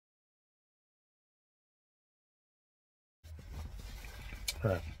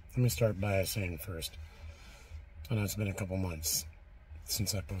Alright, let me start by saying first, I know it's been a couple months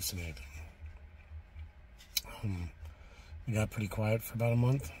since I posted anything. It got pretty quiet for about a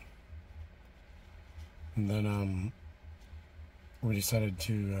month. And then we decided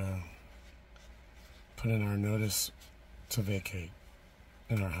to put in our notice to vacate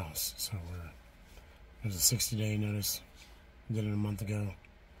in our house. So there's a 60-day notice. We did it a month ago.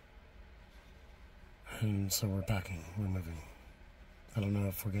 And so we're packing, we're moving. I don't know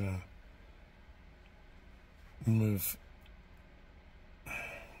if we're gonna move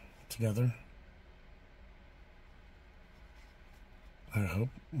together. I hope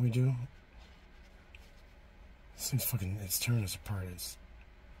we do. This thing's fucking, it's tearing us apart. It's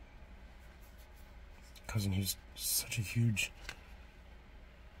causing such a huge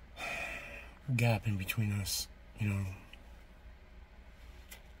gap in between us, you know.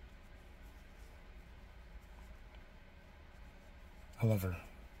 I love her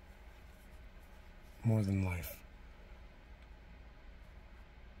more than life.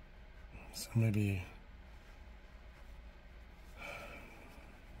 So maybe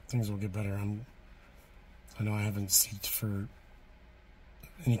things will get better. I know I haven't sought for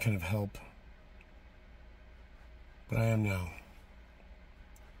any kind of help, but I am now.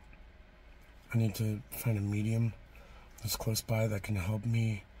 I need to find a medium that's close by that can help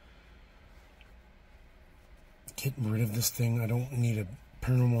me get rid of this thing. I don't need a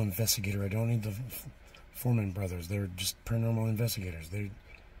paranormal investigator. I don't need the Foreman brothers. They're just paranormal investigators.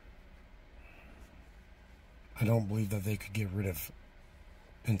 I don't believe that they could get rid of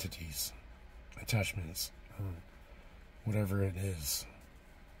entities, attachments, or whatever it is.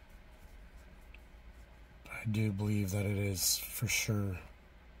 I do believe that it is for sure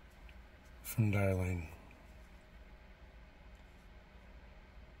from Darlene.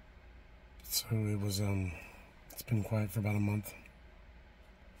 So it was it's been quiet for about a month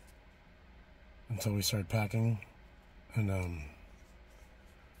until we started packing, and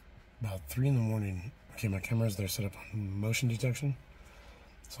about 3 in the morning, okay, my cameras, they're set up on motion detection,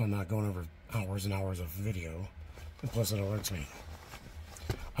 so I'm not going over hours and hours of video, and plus it alerts me.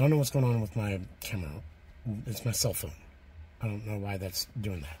 I don't know what's going on with my camera. It's my cell phone. I don't know why that's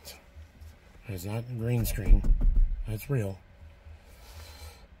doing that. It's not green screen. It's real.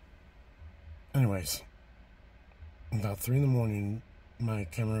 Anyways, about 3 in the morning, my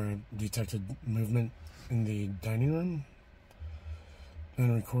camera detected movement in the dining room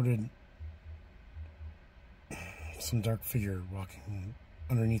and recorded some dark figure walking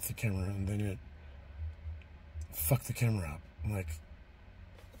underneath the camera, and then it fucked the camera up. Like,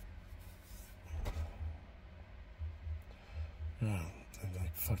 yeah, it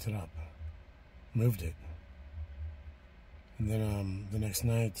like fucked it up. Moved it. And then the next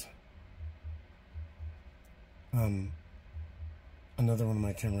night, another one of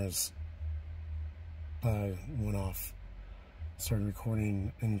my cameras went off, started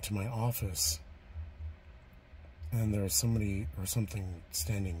recording into my office, and there was somebody or something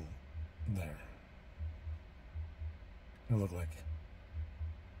standing there. It looked like.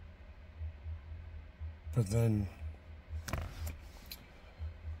 But then,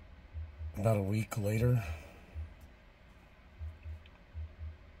 about a week later,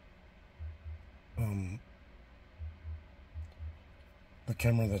 the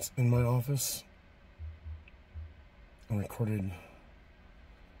camera that's in my office recorded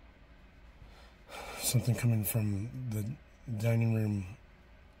something coming from the dining room,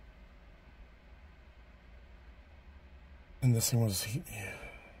 and this thing was, it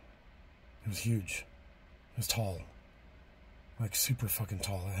was huge. It was tall, like super fucking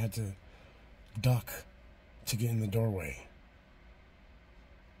tall. I had to duck to get in the doorway.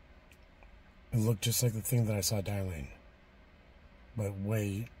 It looked just like the thing that I saw Darlene, but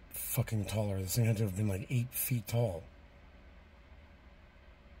way fucking taller. This thing had to have been like 8 feet tall.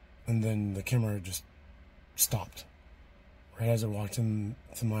 And then the camera just stopped. Right as I walked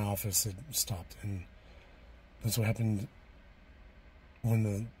into my office, it stopped. And that's what happened when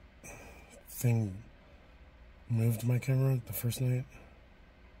the thing moved my camera the first night.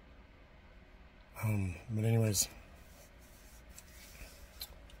 But anyways,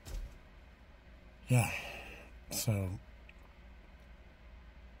 yeah, so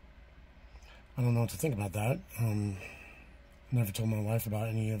I don't know what to think about that. Never told my wife about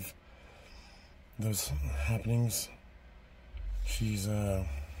any of those happenings. She's been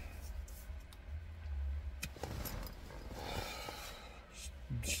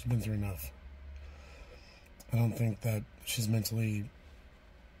through enough. I don't think that she's mentally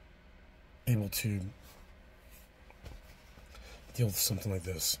able to deal with something like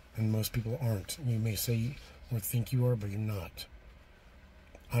this, and most people aren't. You may say or think you are, but you're not.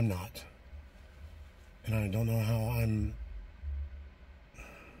 I'm not. And I don't know how I'm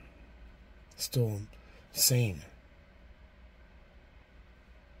still sane.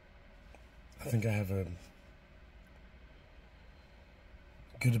 I think I have a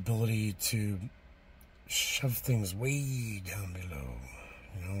good ability to shove things way down below,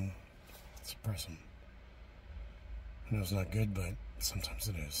 you know, suppress them. I know it's not good, but sometimes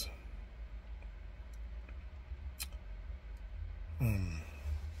it is.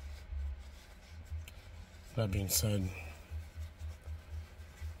 That being said,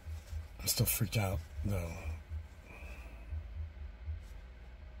 I'm still freaked out, though.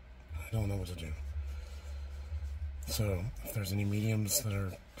 I don't know what to do. So, if there's any mediums that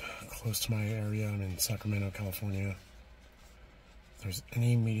are close to my area, I'm in Sacramento, California. If there's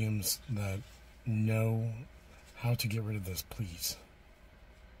any mediums that know how to get rid of this, please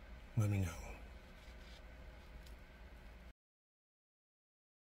let me know.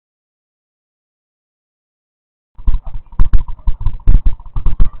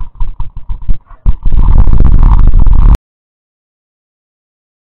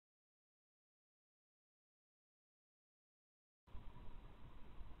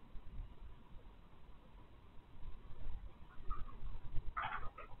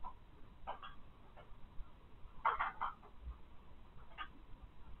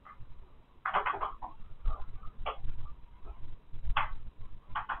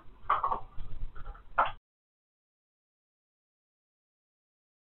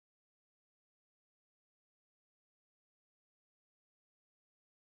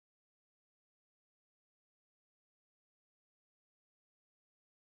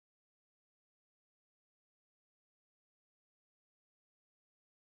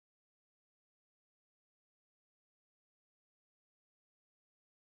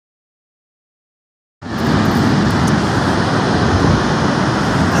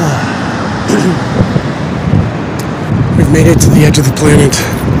 We've made it to the edge of the planet.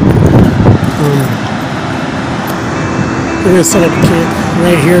 We're going to set up camp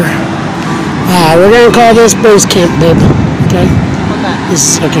right here. We're going to call this base camp, babe. Okay?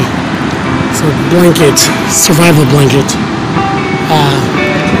 This is okay. It's a blanket, survival blanket.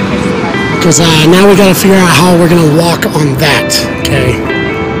 Because now we got to figure out how we're going to walk on that. Okay?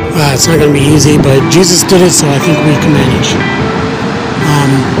 It's not going to be easy, but Jesus did it, so I think we can manage.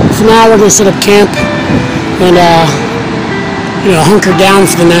 For now, we're going to set up camp and, hunker down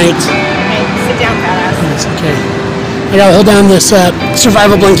for the night. Okay, sit down, badass. That's okay. I gotta hold down this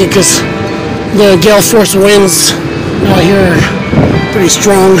survival blanket because the gale force winds out here are pretty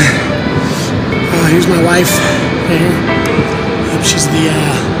strong. Here's my wife right here. She's the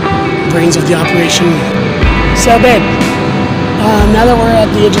brains of the operation. So, babe, now that we're at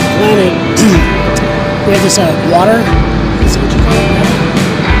the edge of the planet, we have this water. Is that what you call it?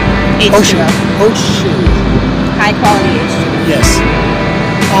 H2O. Ocean. High quality H2O. Yes.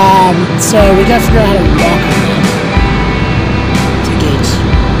 So we gotta figure out how to walk on that. To get.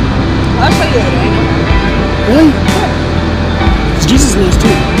 I'll show you later. I know how. Really? Because Jesus knows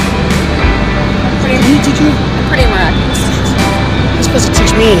too. Did he teach you? I'm pretty miraculous. He's supposed to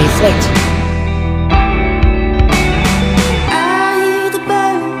teach me and he flicked.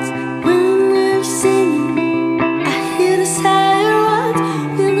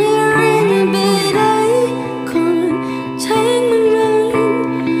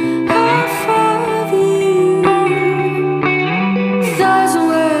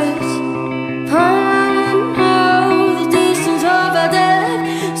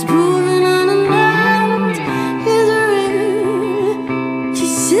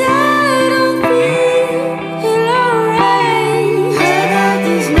 Yeah.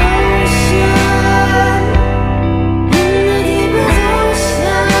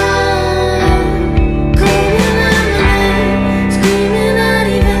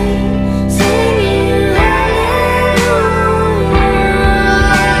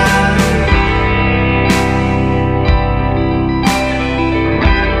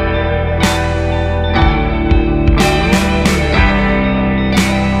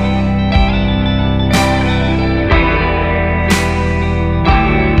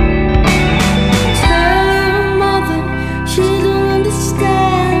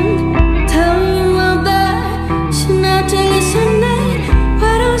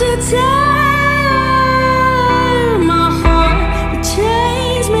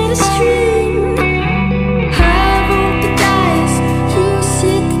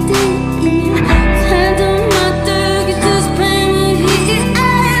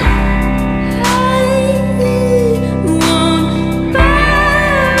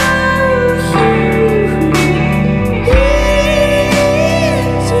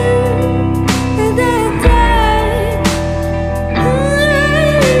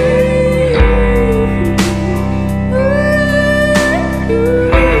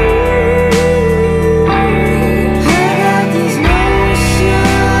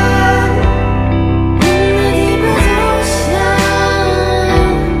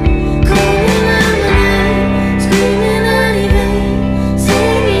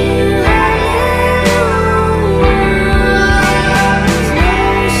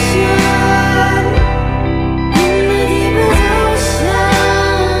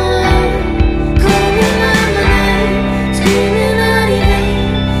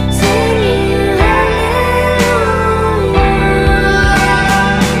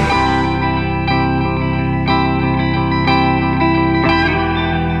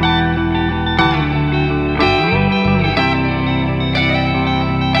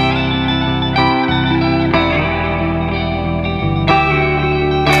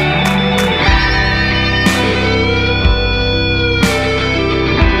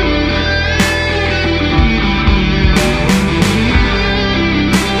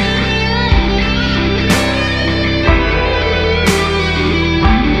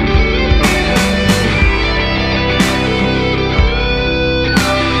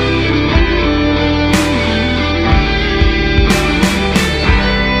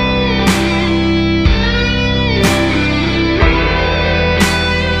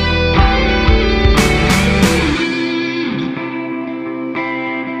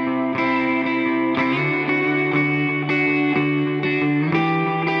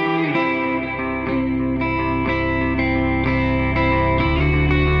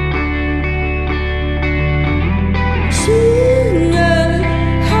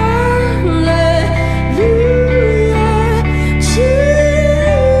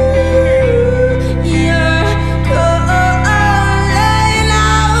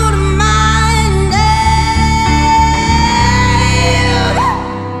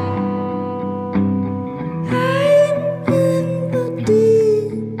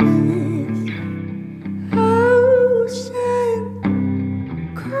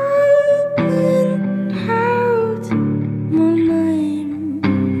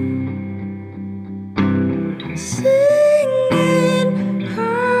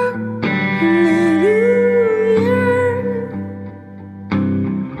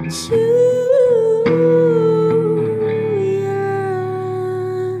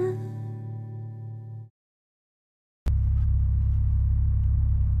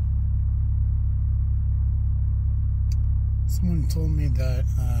 Someone told me that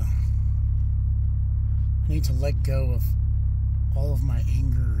I need to let go of all of my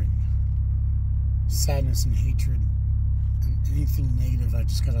anger and sadness and hatred and anything negative. I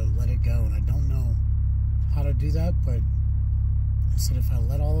just gotta let it go, and I don't know how to do that, but I said if I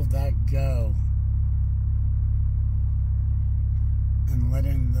let all of that go and let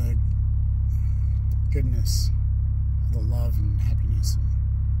in the goodness, the love and happiness and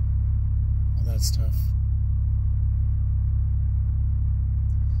all that stuff,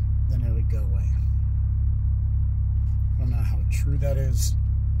 then it would go away. I don't know how true that is.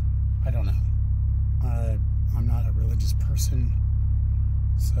 I don't know. I'm not a religious person,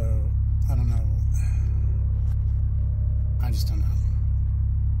 so I don't know. I just don't know.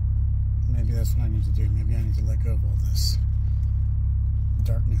 Maybe that's what I need to do. Maybe I need to let go of all this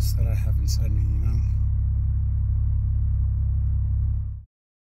darkness that I have inside me, you know?